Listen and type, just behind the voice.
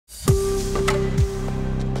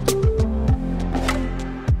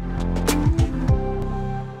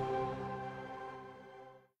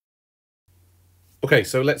Okay,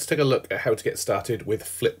 so let's take a look at how to get started with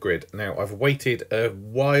Flipgrid. Now, I've waited a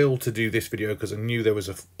while to do this video because I knew there was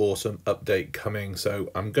an awesome update coming. So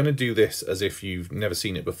I'm going to do this as if you've never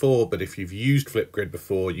seen it before, but if you've used Flipgrid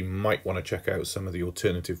before, you might want to check out some of the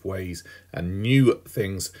alternative ways and new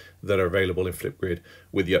things that are available in Flipgrid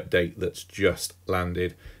with the update that's just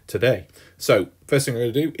landed today. So first thing I'm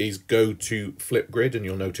going to do is go to Flipgrid, and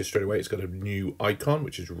you'll notice straight away it's got a new icon,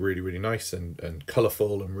 which is really, really nice and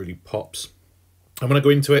colourful and really pops. I'm going to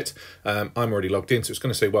go into it. I'm already logged in, so it's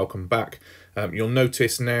going to say welcome back. You'll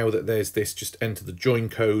notice now that there's this just enter the join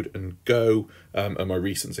code and go, and my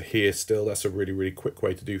recents are here still. That's a really, really quick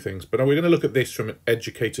way to do things. But we're going to look at this from an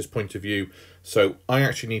educator's point of view. So I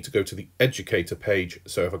actually need to go to the educator page.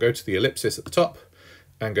 So if I go to the ellipsis at the top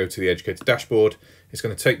and go to the educator dashboard, it's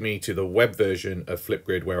going to take me to the web version of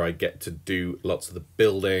Flipgrid where I get to do lots of the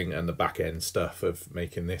building and the back end stuff of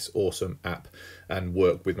making this awesome app and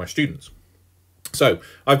work with my students. So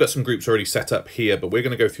I've got some groups already set up here, but we're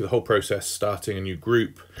going to go through the whole process, starting a new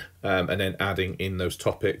group and then adding in those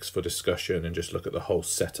topics for discussion and just look at the whole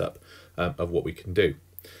setup of what we can do.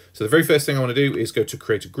 So the very first thing I want to do is go to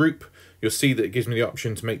create a group. You'll see that it gives me the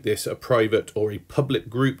option to make this a private or a public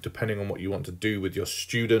group, depending on what you want to do with your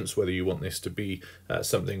students, whether you want this to be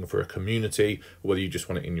something for a community, or whether you just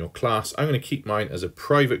want it in your class. I'm going to keep mine as a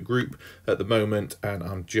private group at the moment, and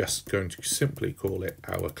I'm just going to simply call it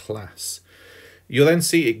our class. You'll then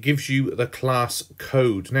see it gives you the class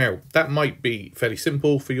code. Now, that might be fairly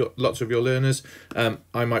simple for lots of your learners.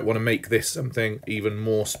 I might want to make this something even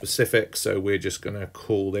more specific. So we're just going to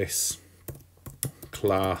call this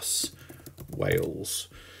class Wales.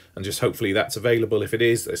 And just hopefully that's available. If it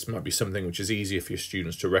is, this might be something which is easier for your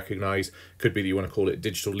students to recognize. Could be that you want to call it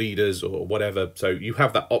digital leaders or whatever. So you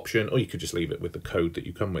have that option, or you could just leave it with the code that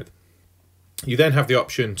you come with. You then have the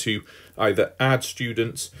option to either add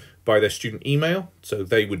students by their student email, so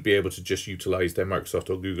they would be able to just utilize their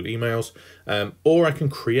Microsoft or Google emails, or I can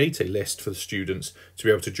create a list for the students to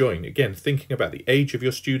be able to join. Again, thinking about the age of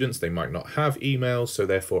your students, they might not have emails, so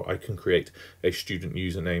therefore I can create a student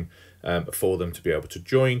username for them to be able to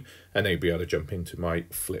join, and they'll be able to jump into my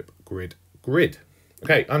Flipgrid grid.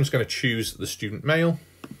 Okay, I'm just going to choose the student mail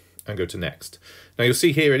and go to next. Now you'll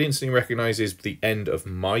see here it instantly recognizes the end of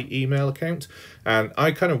my email account, and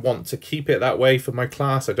I kind of want to keep it that way for my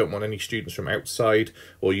class. I don't want any students from outside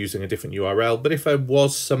or using a different URL, but if there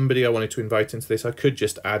was somebody I wanted to invite into this, I could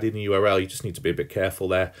just add in the URL. You just need to be a bit careful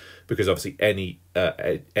there, because obviously any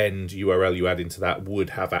end URL you add into that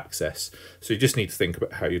would have access. So you just need to think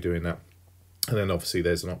about how you're doing that. And then obviously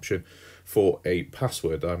there's an option for a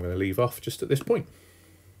password that I'm going to leave off just at this point.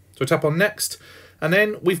 So tap on next. And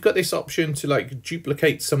then we've got this option to like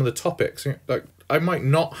duplicate some of the topics. Like I might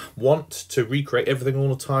not want to recreate everything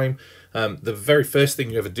all the time. The very first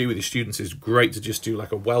thing you ever do with your students is great to just do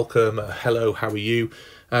like a welcome, a hello, how are you?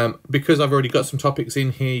 Because I've already got some topics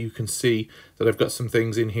in here, you can see that I've got some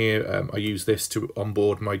things in here. I use this to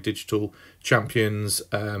onboard my digital champions,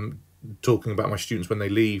 talking about my students when they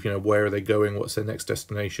leave, you know, where are they going, what's their next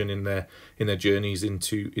destination in their journeys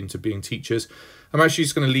into being teachers. I'm actually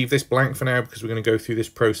just going to leave this blank for now because we're going to go through this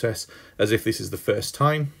process as if this is the first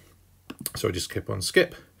time. So I just click on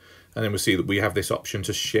skip, and then we'll see that we have this option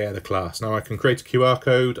to share the class. Now I can create a QR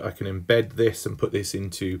code, I can embed this and put this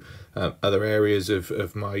into other areas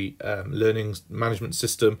of my learning management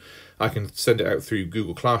system. I can send it out through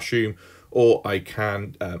Google Classroom, or I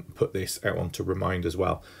can put this out onto Remind as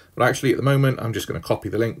well. But actually at the moment, I'm just going to copy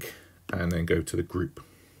the link and then go to the group.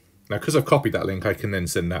 Now, because I've copied that link, I can then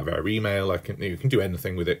send that via email. You can do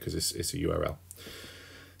anything with it because it's a URL.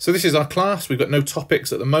 So this is our class. We've got no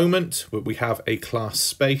topics at the moment, but we have a class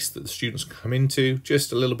space that the students can come into.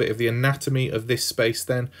 Just a little bit of the anatomy of this space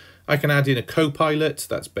then. I can add in a co-pilot.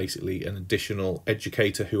 That's basically an additional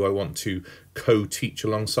educator who I want to co-teach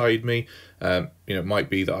alongside me. You know, it might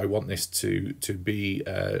be that I want this to be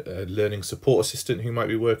a learning support assistant who might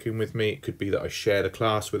be working with me. It could be that I share the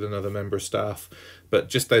class with another member of staff, but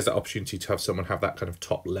just there's that opportunity to have someone have that kind of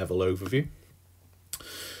top level overview.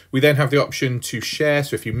 We then have the option to share.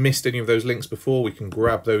 So if you missed any of those links before, we can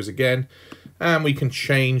grab those again, and we can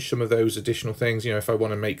change some of those additional things. You know, if I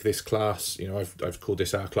want to make this class, you know, I've called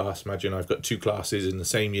this our class. Imagine I've got two classes in the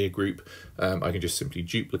same year group. I can just simply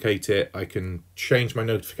duplicate it. I can change my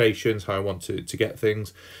notifications, how I want to get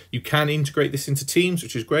things. You can integrate this into Teams,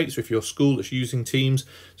 which is great. So if your school is using Teams,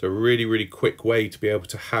 it's a really, really quick way to be able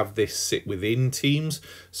to have this sit within Teams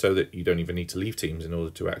so that you don't even need to leave Teams in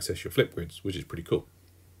order to access your Flipgrids, which is pretty cool.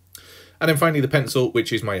 And then finally the pencil,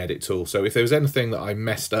 which is my edit tool. So if there was anything that I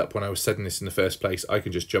messed up when I was setting this in the first place, I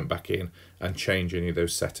can just jump back in and change any of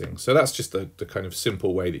those settings. So that's just the kind of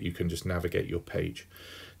simple way that you can just navigate your page.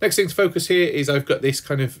 Next thing to focus here is I've got this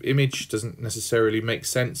kind of image, doesn't necessarily make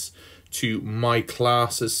sense to my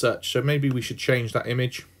class as such. So maybe we should change that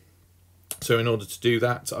image. So in order to do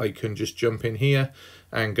that, I can just jump in here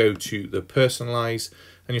and go to the personalize,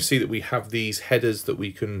 and you'll see that we have these headers that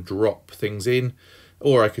we can drop things in,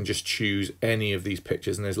 or I can just choose any of these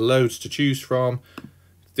pictures, and there's loads to choose from,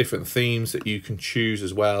 different themes that you can choose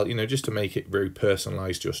as well, you know, just to make it very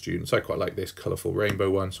personalized to your students. I quite like this colorful rainbow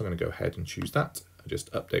one, so I'm going to go ahead and choose that. I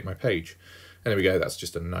just update my page. And there we go, that's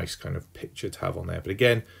just a nice kind of picture to have on there. But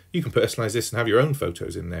again, you can personalize this and have your own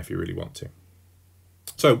photos in there if you really want to.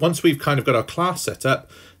 So once we've kind of got our class set up,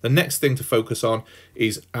 the next thing to focus on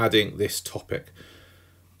is adding this topic.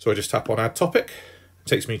 So I just tap on add topic. It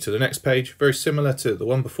takes me to the next page, very similar to the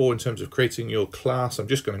one before in terms of creating your class. I'm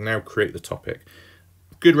just going to now create the topic.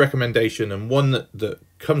 Good recommendation, and one that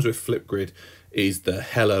comes with Flipgrid is the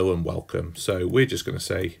hello and welcome. So we're just going to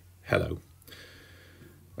say hello.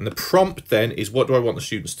 And the prompt then is, what do I want the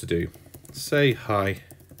students to do? Say hi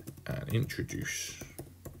and introduce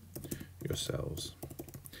yourselves.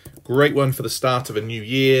 Great one for the start of a new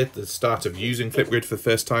year, the start of using Flipgrid for the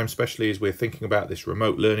first time, especially as we're thinking about this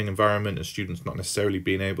remote learning environment and students not necessarily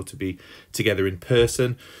being able to be together in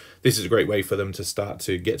person. This is a great way for them to start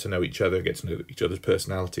to get to know each other, get to know each other's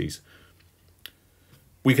personalities.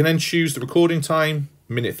 We can then choose the recording time.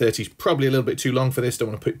 Minute 30 is probably a little bit too long for this. Don't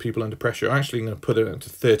want to put people under pressure. I'm actually going to put it up to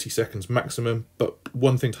 30 seconds maximum. But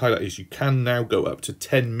one thing to highlight is you can now go up to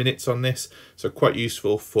 10 minutes on this. So quite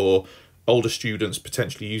useful for older students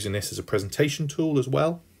potentially using this as a presentation tool as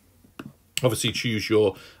well. Obviously choose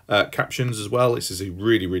your captions as well. This is a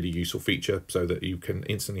really, really useful feature so that you can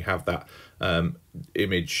instantly have that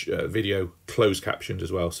image video closed captioned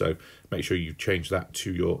as well. So make sure you change that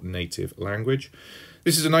to your native language.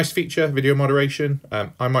 This is a nice feature, video moderation.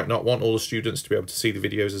 I might not want all the students to be able to see the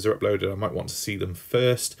videos as they're uploaded. I might want to see them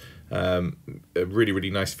first. A really, really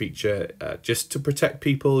nice feature just to protect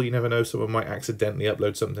people. You never know, someone might accidentally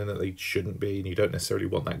upload something that they shouldn't be, and you don't necessarily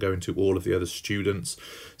want that going to all of the other students.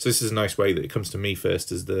 So this is a nice way that it comes to me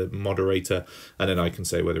first as the moderator, and then I can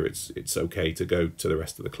say whether it's okay to go to the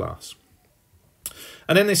rest of the class.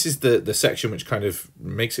 And then this is the section which kind of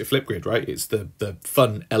makes it Flipgrid, right? It's the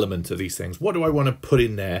fun element of these things. What do I want to put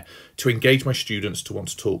in there to engage my students to want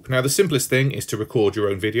to talk? Now, the simplest thing is to record your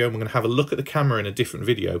own video. And we're going to have a look at the camera in a different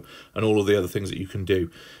video and all of the other things that you can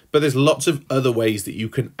do. But there's lots of other ways that you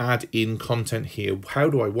can add in content here. How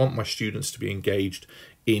do I want my students to be engaged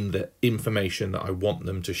in the information that I want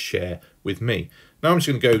them to share with me? Now I'm just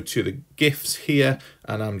going to go to the GIFs here,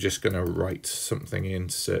 and I'm just going to write something in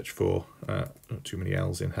to search for, not too many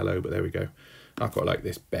L's in hello, but there we go. I quite like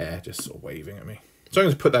this bear just sort of waving at me. So I'm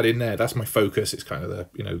going to put that in there. That's my focus. It's kind of the,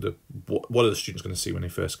 you know, what are the students going to see when they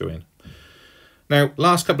first go in? Now,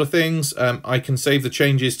 last couple of things, I can save the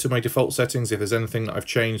changes to my default settings if there's anything that I've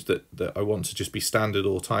changed that I want to just be standard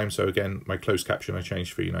all the time. So again, my closed caption I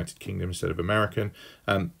changed for United Kingdom instead of American.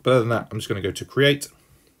 But other than that, I'm just going to go to create.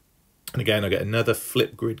 And again, I get another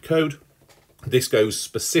Flipgrid code. This goes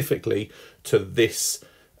specifically to this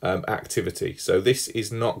activity. So this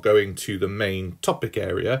is not going to the main topic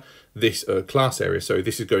area, this class area. So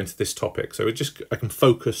this is going to this topic. So I can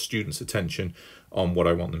focus students' attention on what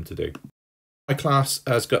I want them to do. My class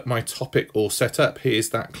has got my topic all set up. Here's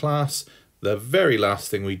that class. The very last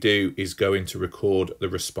thing we do is go in to record the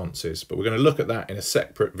responses, but we're going to look at that in a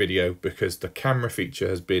separate video because the camera feature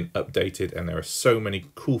has been updated and there are so many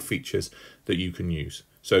cool features that you can use.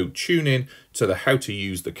 So tune in to the how to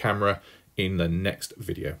use the camera in the next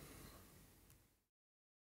video.